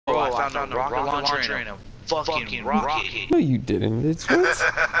found a rocket launcher and a fucking rocket. No, you didn't. It's what?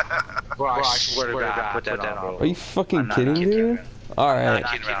 Bro, I swear to God, I put that on, bro. Are you fucking kidding, dude? Alright.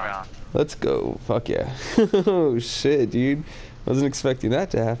 Let's go. Fuck yeah. Oh shit, dude. Wasn't expecting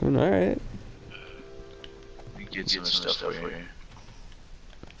that to happen. Alright. Get some stuff for you.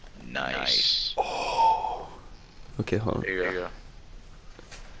 Nice. Oh. Okay, hold on. There you go.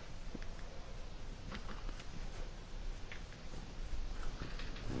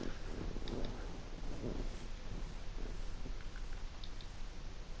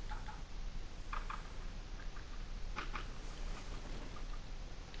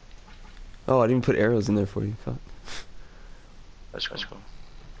 Oh, I didn't put arrows in there for you. Fuck. That's cool.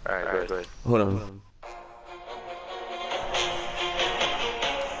 Alright, good. Hold on.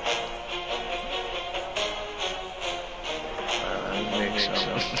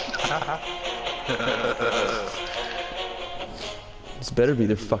 This better be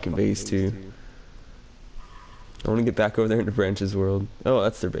their fucking base too. I want to get back over there into Branch's world. Oh,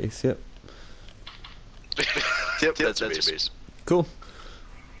 that's their base. Yep. Yep, that's their base. Cool.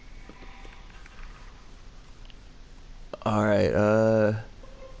 Alright,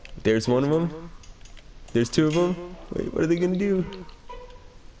 there's one of them. There's two of them. Wait, what are they gonna do?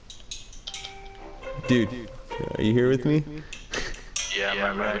 Dude, are you here with me?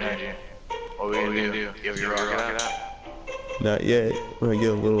 Yeah, I'm right here. What are we gonna do? Give your rocket out? Not yet. When I get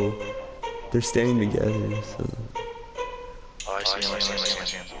a little... They're standing together, so... Oh, I see him.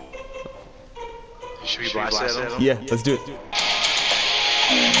 Should we blast at him? Yeah, let's do it.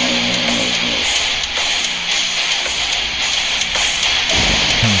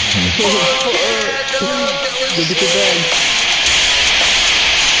 Go get the bag.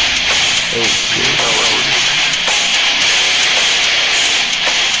 Oh shit.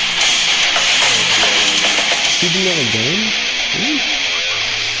 Shooting at a game?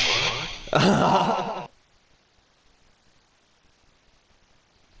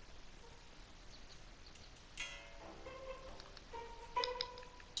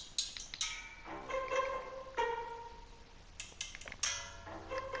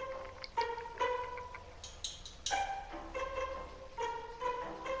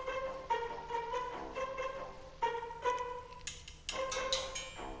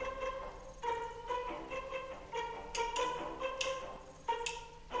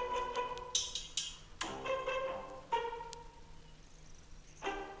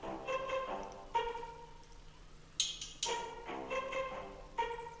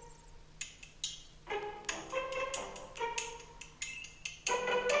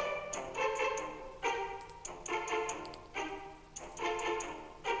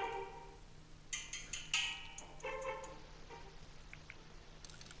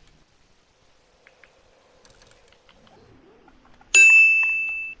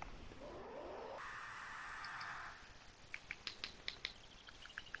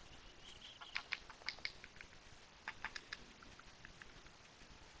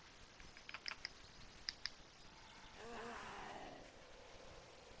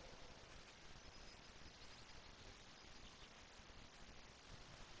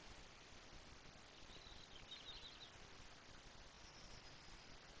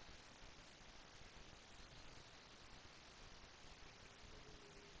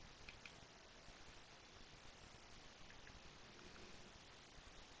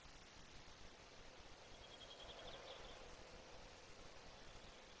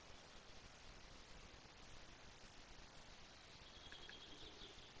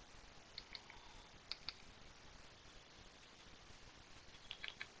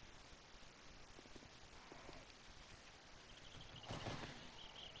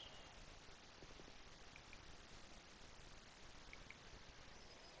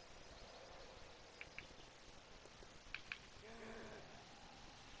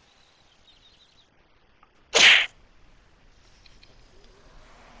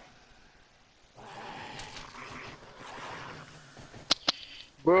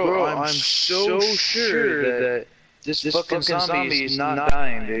 Bro, I'm so sure that this fucking zombie is not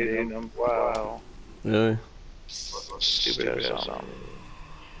dying, dude. Wow. Really? Stupid ass zombie.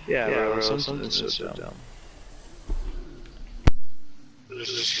 Yeah, bro, something's so dumb.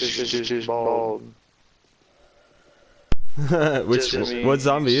 This dude's bald. What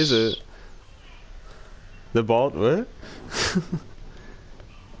zombie is it? The bald what?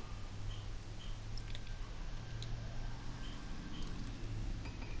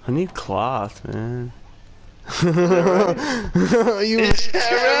 I need cloth, man. Is that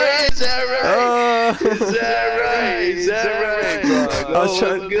right? Is that right? Bro?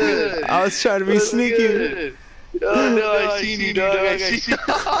 I was trying to be sneaky. Oh no, I seen you, dog. I seen you.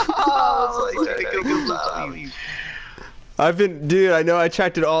 I was like, trying to kill some zombies. Dude, I know I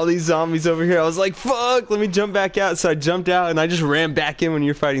attracted all these zombies over here. I was like, fuck, let me jump back out. So I jumped out and I just ran back in when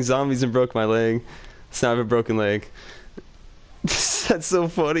you're fighting zombies and broke my leg. So now I have a broken leg. That's so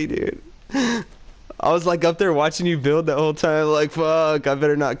funny, dude. I was like up there watching you build that whole time. Like, fuck, I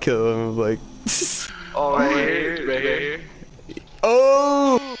better not kill him. I was like, oh, right here, right here.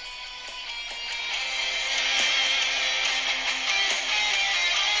 Oh!